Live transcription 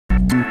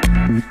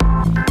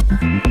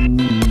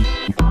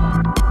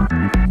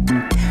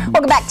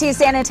Welcome back to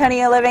San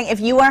Antonio Living. If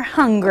you are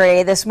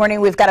hungry, this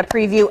morning we've got a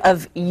preview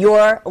of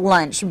your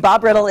lunch.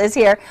 Bob Riddle is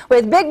here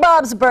with Big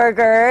Bob's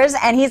Burgers,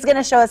 and he's going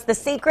to show us the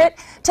secret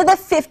to the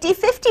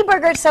 50-50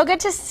 burger. It's so good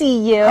to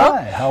see you.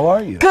 Hi, how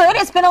are you? Good.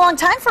 It's been a long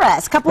time for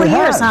us. A couple of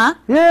years, huh?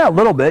 Yeah, a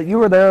little bit. You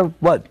were there,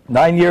 what,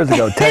 9 years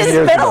ago, 10 years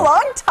ago? It's been a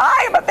long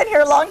time. I've been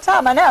here a long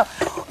time, I know.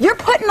 You're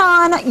putting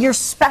on your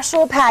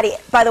special patty.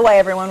 By the way,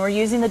 everyone, we're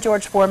using the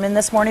George Foreman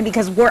this morning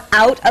because we're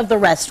out of the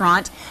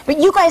restaurant, but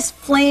you guys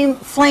flame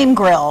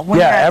grill when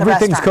you're at the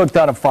everything's restaurant. cooked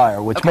on a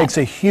fire, which makes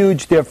a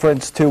huge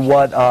difference to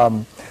what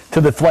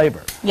to the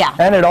flavor. Yeah.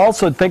 And it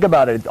also, think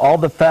about it, all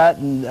the fat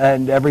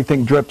and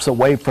everything drips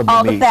away from the meat.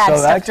 All the bad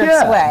stuff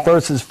drips away.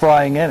 Versus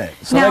frying in it.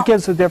 So now, that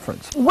gives a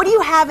difference. What do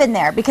you have in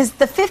there? Because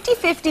the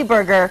 50-50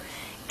 burger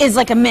is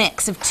like a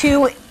mix of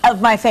two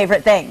of my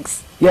favorite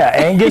things. Yeah,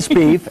 Angus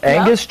beef,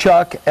 Angus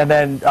chuck, and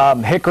then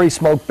hickory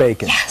smoked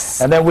bacon.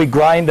 Yes. And then we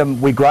grind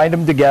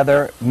them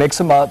together, mix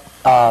them up,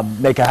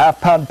 make a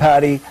half-pound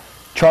patty,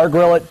 char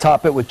grill it,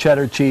 top it with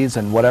cheddar cheese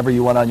and whatever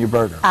you want on your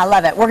burger. I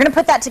love it. We're going to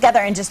put that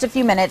together in just a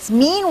few minutes.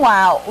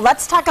 Meanwhile,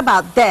 let's talk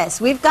about this.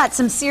 We've got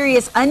some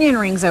serious onion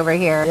rings over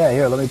here. Yeah,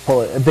 here, let me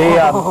pull it.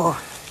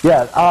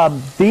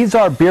 These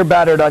are beer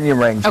battered onion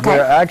rings. Okay.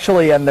 They're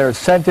actually, and they're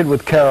scented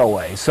with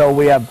caraway. So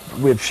we have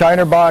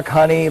Shinerbach,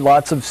 honey,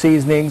 lots of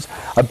seasonings.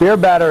 A beer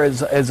batter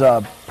is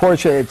a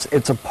portion.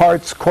 It's a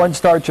parts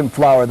cornstarch and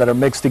flour that are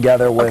mixed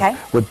together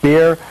with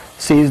beer,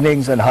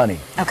 seasonings, and honey.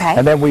 Okay.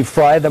 And then we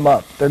fry them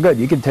up. They're good.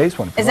 You can taste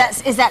one. Is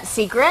that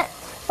secret?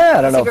 Yeah,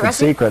 I don't know if it's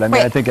secret. I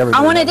mean, I think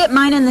everybody I want to knows. dip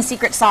mine in the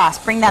secret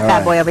sauce. Bring that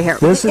bad boy over here.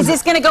 Is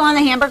this going to go on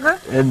the hamburger?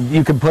 And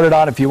you can put it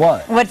on if you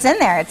want. What's in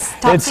there? It's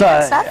top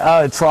secret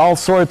stuff? It's all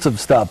sorts of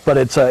stuff, but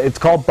it's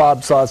called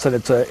Bob sauce, and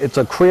it's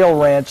a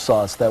Creole ranch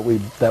sauce that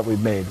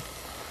we've made.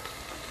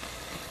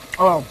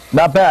 Oh,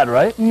 not bad,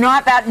 right?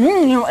 Not bad.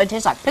 It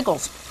tastes like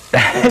pickles.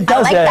 It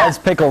does. It has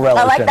pickle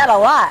relish. I like that a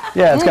lot.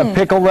 Yeah, it's got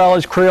pickle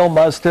relish, Creole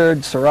mustard,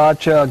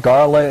 sriracha,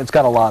 garlic. It's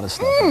got a lot of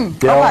stuff.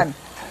 Okay.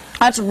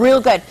 That's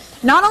real good.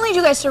 Not only do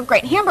you guys serve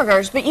great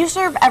hamburgers, but you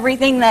serve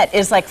everything that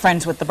is like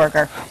friends with the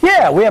burger.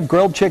 Yeah, we have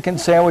grilled chicken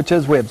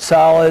sandwiches, we have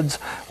salads,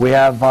 we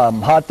have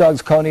hot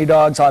dogs, coney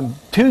dogs. On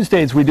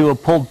Tuesdays we do a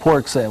pulled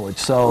pork sandwich.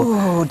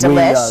 So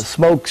we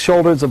smoke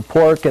shoulders of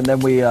pork and then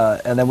we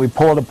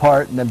pull it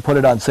apart and then put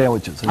it on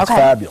sandwiches. It's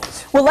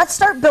fabulous. Well, let's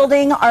start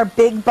building our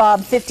Big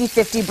Bob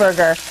 50-50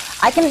 burger.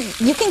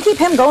 You can keep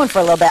him going for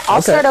a little bit.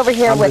 I'll start over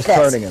here with this.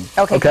 Turning him.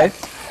 Okay. Good.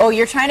 Oh,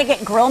 you're trying to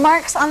get grill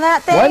marks on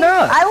that thing? Why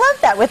not? I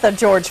love that with a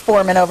George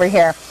Foreman over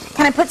here.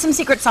 Can I put some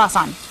secret sauce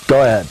on?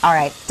 Go ahead. All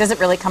right. Does it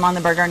really come on the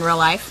burger in real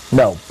life?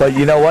 No, but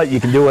you know what? You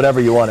can do whatever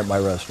you want at my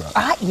restaurant.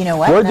 You know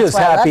what? We're just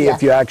happy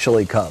if you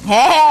actually come.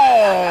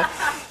 Hey!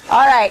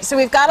 All right, so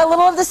we've got a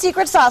little of the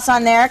secret sauce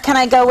on there. Can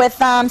I go with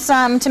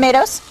some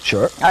tomatoes?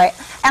 Sure. All right.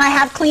 And I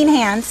have clean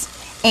hands,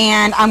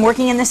 and I'm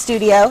working in the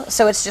studio,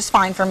 so it's just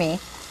fine for me.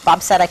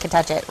 Bob said I could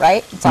touch it,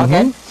 right? It's all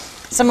good.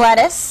 Some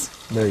lettuce.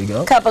 There you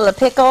go. A couple of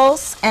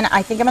pickles, and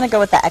I think I'm going to go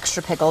with the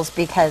extra pickles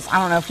because I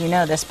don't know if you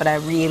know this, but I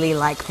really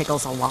like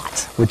pickles a lot.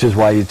 Which is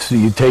why you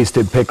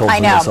tasted pickles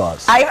in the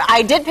sauce.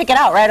 I did pick it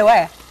out right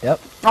away. Yep.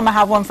 I'm going to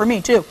have one for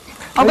me, too.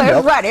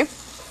 Okay, ready.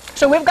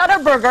 So we've got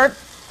our burger.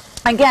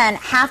 Again,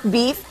 half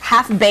beef,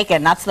 half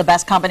bacon. That's the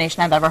best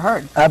combination I've ever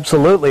heard.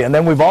 Absolutely. And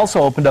then we've also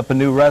opened up a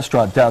new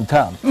restaurant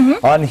downtown.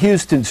 On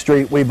Houston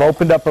Street, we've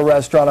opened up a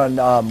restaurant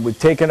on, we've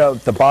taken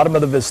out the bottom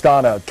of the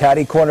Vistana,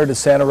 catty corner to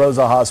Santa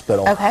Rosa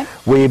Hospital. Okay.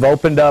 We've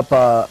opened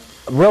up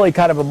really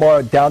kind of a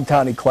more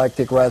downtown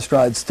eclectic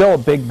restaurant. It's still a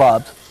Big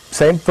Bob's,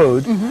 same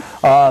food,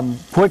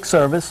 quick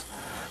service.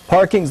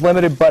 Parking's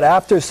limited, but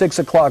after 6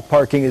 o'clock,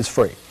 parking is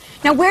free.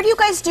 Now, where do you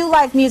guys do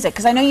live music?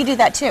 Because I know you do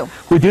that, too.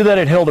 We do that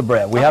at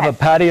Hildebrand. We have a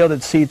patio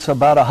that seats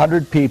about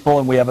 100 people,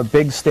 and we have a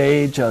big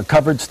stage, a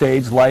covered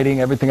stage, lighting,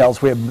 everything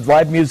else. We have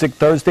live music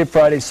Thursday,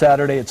 Friday,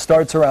 Saturday. It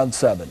starts around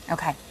 7.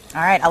 Okay.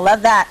 All right. I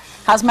love that.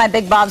 How's my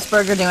Big Bob's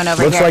Burger doing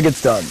over here? Looks like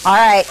it's done. All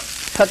right.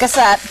 Cook us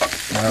up.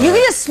 You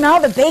can just smell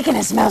the bacon.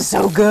 It smells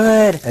so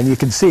good. And you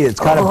can see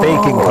it's kind of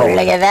baking cold.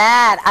 Look at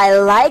that. I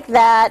like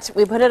that.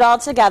 We put it all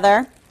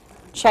together.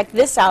 Check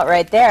this out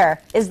right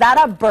there. Is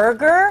that a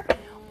burger?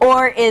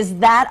 Or is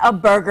that a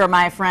burger,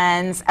 my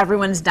friends?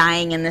 Everyone's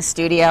dying in this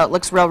studio. It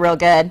looks real, real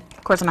good.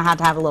 Of course, I'm going to have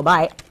to have a little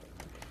bite.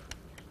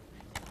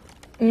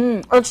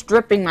 It's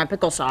dripping my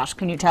pickle sauce.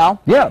 Can you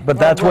tell? Yeah, but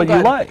that's what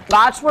you like.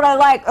 That's what I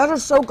like. That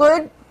is so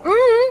good.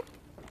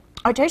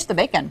 I taste the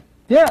bacon.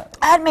 Yeah.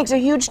 That makes a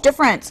huge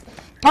difference.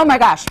 Oh, my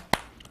gosh.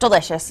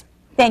 Delicious.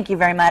 Thank you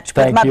very much.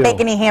 Thank With my you.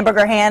 bacony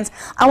hamburger hands.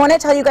 I want to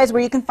tell you guys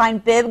where you can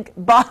find Big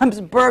Bob's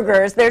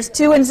Burgers. There's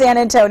 2 in San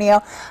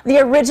Antonio. The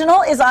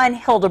original is on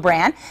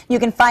Hildebrand. You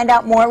can find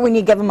out more when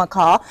you give them a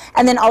call.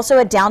 And then also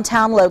a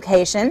downtown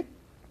location.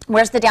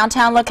 Where's the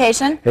downtown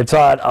location? It's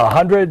on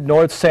 100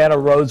 North Santa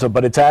Rosa,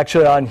 but it's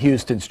actually on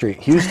Houston Street.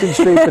 Houston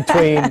Street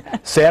between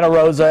Santa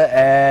Rosa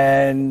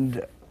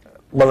and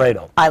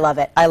Laredo. I love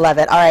it. I love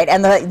it. All right.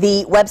 And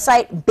the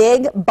website,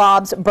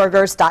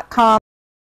 bigbobsburgers.com.